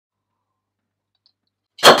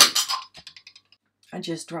I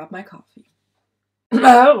just dropped my coffee.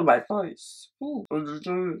 Oh, my voice. Ooh.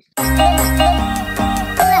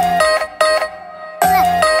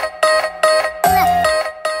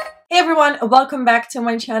 Hey everyone, welcome back to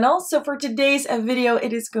my channel. So for today's video,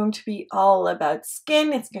 it is going to be all about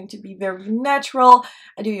skin. It's going to be very natural.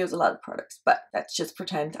 I do use a lot of products, but let's just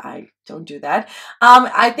pretend I don't do that.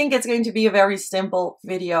 I think it's going to be a very simple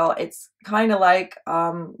video. It's kind of like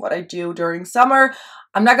what I do during summer.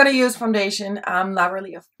 I'm not going to use foundation. I'm not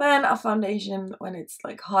really a fan of foundation when it's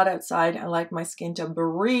like hot outside. I like my skin to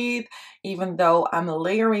breathe, even though I'm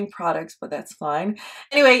layering products, but that's fine.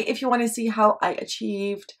 Anyway, if you want to see how I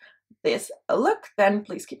achieved this look, then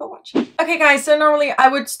please keep on watching. Okay guys, so normally I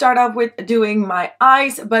would start off with doing my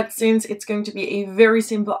eyes, but since it's going to be a very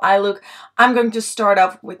simple eye look, I'm going to start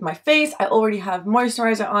off with my face. I already have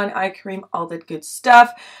moisturizer on, eye cream, all that good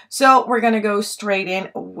stuff. So we're gonna go straight in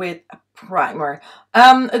with a primer.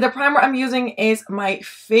 The primer I'm using is my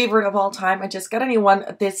favorite of all time. I just got a new one.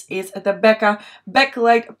 This is the Becca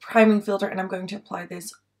Backlight priming filter, and I'm going to apply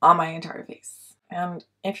this on my entire face. And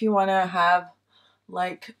if you want to have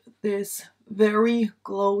like this very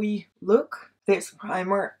glowy look, this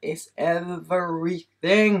primer is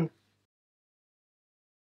everything.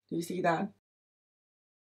 Do you see that?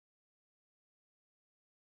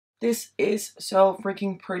 This is so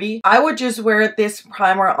freaking pretty. I would just wear this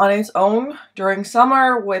primer on its own during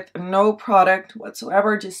summer with no product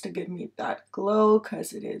whatsoever, just to give me that glow,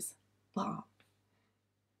 because it is bomb.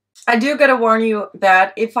 I do gotta warn you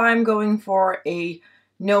that if I'm going for a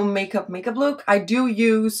no makeup look, I do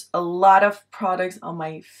use a lot of products on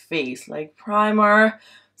my face, like primer,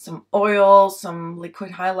 some oil, some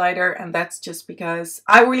liquid highlighter, and that's just because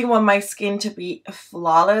I really want my skin to be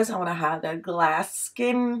flawless. I want to have that glass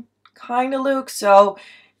skin kind of look, so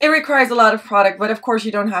it requires a lot of product, but of course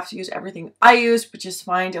you don't have to use everything I use, but just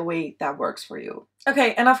find a way that works for you.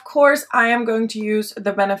 Okay, and of course I am going to use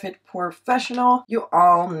the Benefit Porefessional. You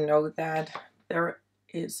all know that there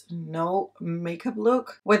is no makeup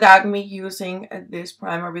look without me using this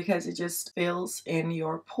primer, because it just fills in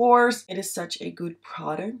your pores. It is such a good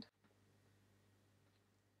product.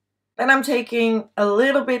 Then I'm taking a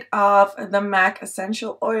little bit of the MAC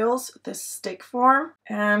Essential Oils, the stick form,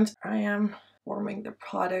 and I am forming the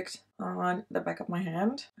product on the back of my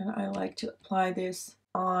hand, and I like to apply this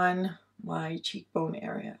on my cheekbone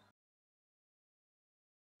area.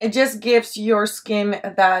 It just gives your skin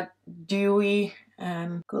that dewy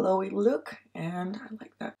and glowy look, and I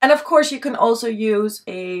like that. And of course you can also use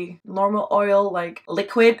a normal oil like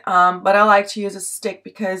liquid, but I like to use a stick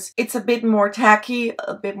because it's a bit more tacky,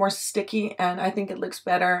 a bit more sticky, and I think it looks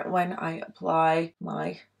better when I apply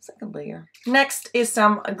my second layer. Next is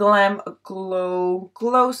some Glam Glow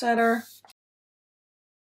Setter.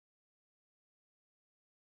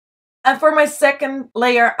 And for my second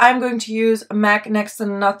layer, I'm going to use MAC Next to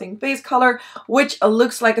Nothing Face Color, which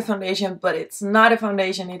looks like a foundation, but it's not a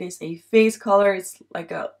foundation. It is a face color. It's like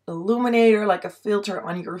a illuminator, like a filter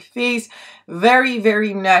on your face. Very,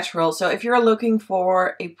 very natural. So if you're looking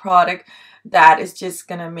for a product that is just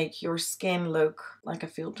gonna make your skin look like a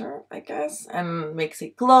filter, I guess, and makes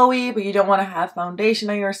it glowy, but you don't want to have foundation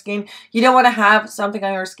on your skin, you don't want to have something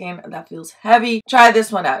on your skin that feels heavy, try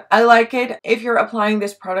this one out. I like it. If you're applying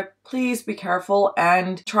this product, please be careful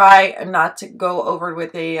and try not to go over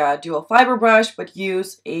with a dual fiber brush, but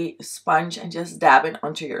use a sponge and just dab it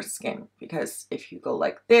onto your skin, because if you go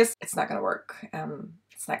like this, it's not gonna work.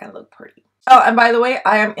 It's not gonna look pretty. Oh, and by the way,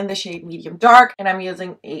 I am in the shade medium dark, and I'm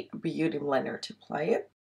using a beauty blender to apply it.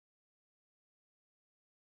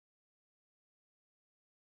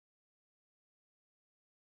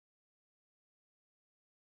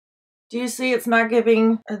 Do you see it's not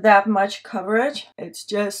giving that much coverage? It's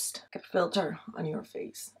just a filter on your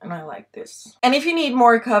face, and I like this. And if you need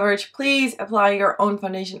more coverage, please apply your own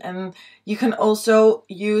foundation, and you can also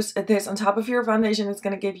use this on top of your foundation. It's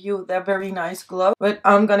gonna give you that very nice glow, but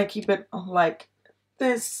I'm gonna keep it like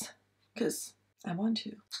this because I want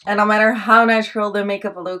to. And no matter how natural the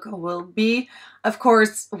makeup look will be, of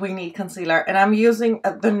course we need concealer, and I'm using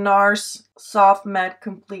the Nars Soft Matte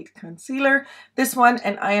Complete Concealer, this one,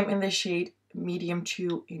 and I am in the shade medium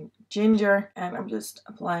 2 in ginger, and I'm just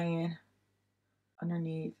applying it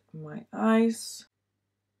underneath my eyes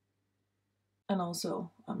and also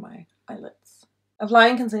on my eyelids.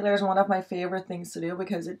 Applying concealer is one of my favorite things to do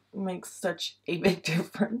because it makes such a big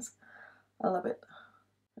difference. I love it.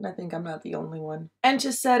 And I think I'm not the only one. And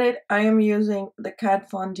to set it, I am using the Kat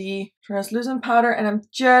Von D translucent powder, and I'm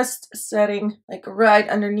just setting like right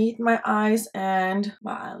underneath my eyes and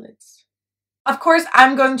my eyelids. Of course,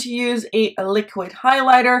 I'm going to use a liquid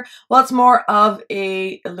highlighter. Well, it's more of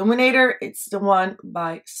a illuminator. It's the one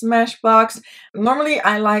by Smashbox. Normally,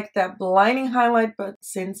 I like that blinding highlight, but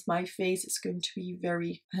since my face is going to be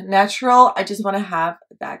very natural, I just want to have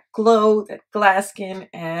that glow, that glass skin,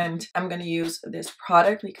 and I'm going to use this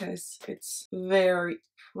product because it's very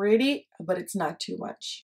pretty, but it's not too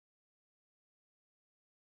much.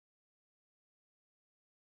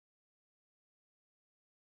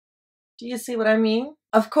 Do you see what I mean?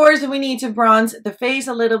 Of course, we need to bronze the face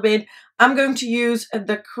a little bit. I'm going to use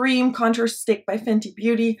the Cream Contour Stick by Fenty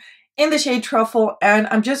Beauty in the shade Truffle, and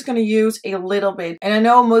I'm just going to use a little bit. And I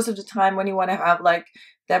know most of the time when you want to have like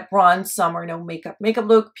that bronze summer no makeup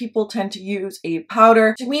look, people tend to use a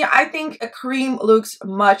powder. To me, I think a cream looks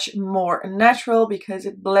much more natural because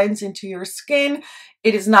it blends into your skin.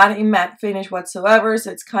 It is not a matte finish whatsoever,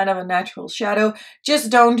 so it's kind of a natural shadow. Just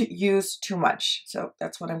don't use too much. So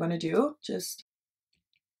that's what I'm going to do. Just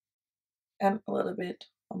and a little bit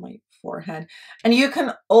on my forehead. And you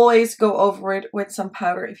can always go over it with some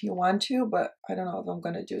powder if you want to, but I don't know if I'm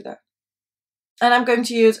going to do that. And I'm going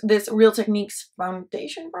to use this Real Techniques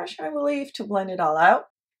foundation brush, I believe, to blend it all out.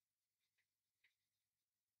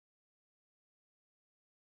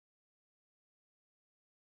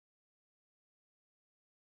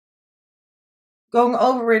 Going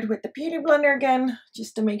over it with the beauty blender again,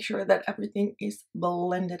 just to make sure that everything is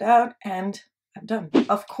blended out, and I'm done.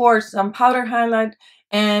 Of course, some powder highlight,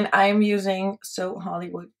 and I'm using So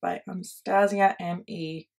Hollywood by Anastasia and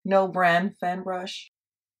a no brand fan brush.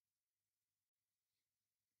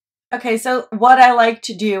 Okay, so what I like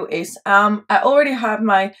to do is, I already have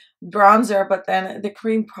my bronzer, but then the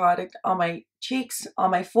cream product on my cheeks,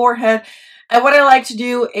 on my forehead. And what I like to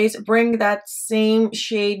do is bring that same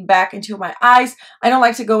shade back into my eyes. I don't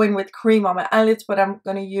like to go in with cream on my eyelids, but I'm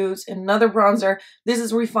going to use another bronzer. This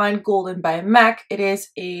is Refined Golden by MAC. It is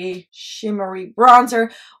a shimmery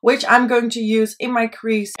bronzer, which I'm going to use in my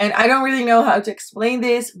crease. And I don't really know how to explain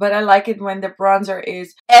this, but I like it when the bronzer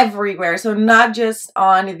is everywhere. So not just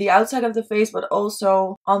on the outside of the face, but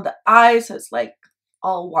also on the eyes. So it's like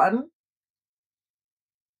all one.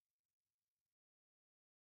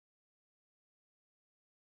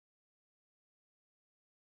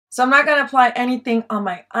 So I'm not going to apply anything on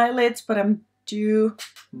my eyelids, but I'm due.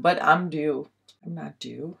 I'm not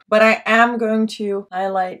due. But I am going to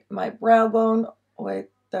highlight my brow bone with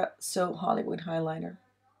the So Hollywood highlighter.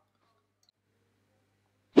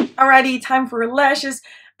 Alrighty, time for lashes.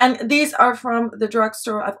 And these are from the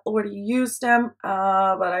drugstore. I've already used them,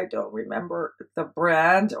 but I don't remember the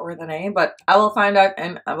brand or the name. But I will find out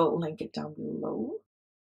and I will link it down below.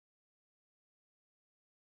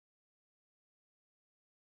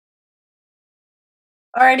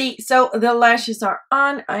 Alrighty, so the lashes are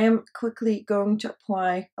on. I am quickly going to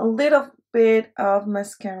apply a little bit of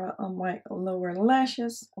mascara on my lower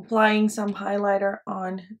lashes, applying some highlighter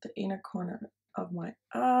on the inner corner of my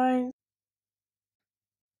eye.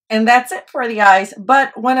 And that's it for the eyes.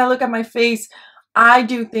 But when I look at my face, I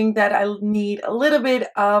do think that I need a little bit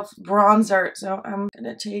of bronzer. So I'm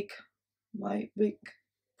gonna take my big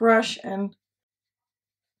brush and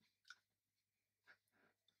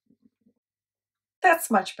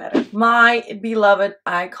that's much better. My beloved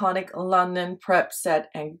iconic London Prep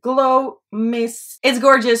Set and Glow Mist. It's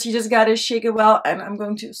gorgeous. You just gotta shake it well. And I'm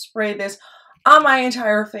going to spray this on my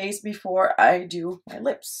entire face before I do my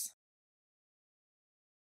lips.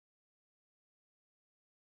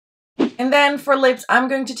 And then for lips, I'm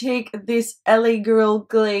going to take this LA Girl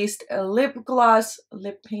Glazed Lip Gloss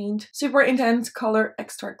Lip Paint. Super intense color,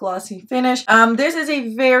 extra glossy finish. This is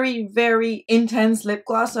a very, very intense lip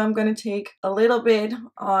gloss. So I'm going to take a little bit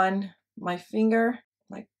on my finger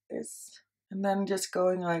like this. And then just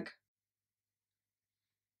going like...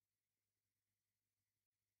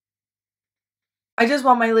 I just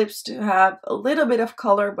want my lips to have a little bit of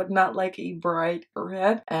color, but not like a bright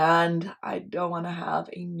red. And I don't want to have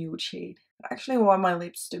a nude shade. I actually want my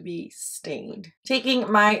lips to be stained.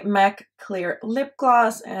 Taking my MAC Clear Lip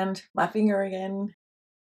Gloss and my finger again.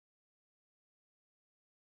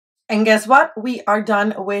 And guess what? We are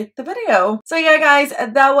done with the video. So yeah, guys,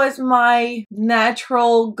 that was my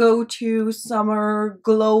natural go-to summer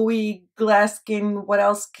glowy glass skin. What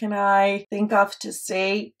else can I think of to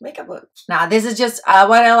say? Makeup look. Now, this is just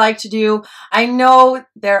what I like to do. I know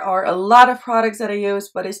there are a lot of products that I use,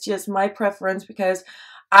 but it's just my preference because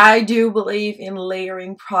I do believe in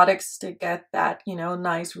layering products to get that, you know,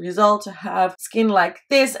 nice result, to have skin like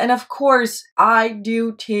this. And of course, I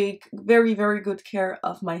do take very, very good care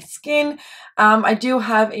of my skin. I do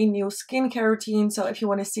have a new skincare routine, so if you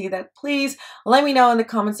want to see that, please let me know in the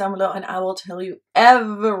comments down below and I will tell you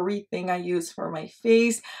everything I use for my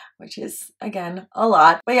face, which is, again, a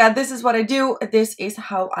lot. But yeah, this is what I do. This is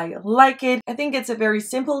how I like it. I think it's a very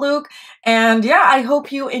simple look. And yeah, I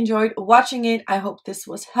hope you enjoyed watching it. I hope this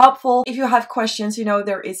was helpful. If you have questions, you know,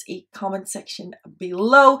 there is a comment section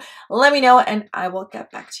below. Let me know and I will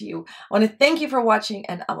get back to you. I want to thank you for watching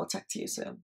and I will talk to you soon.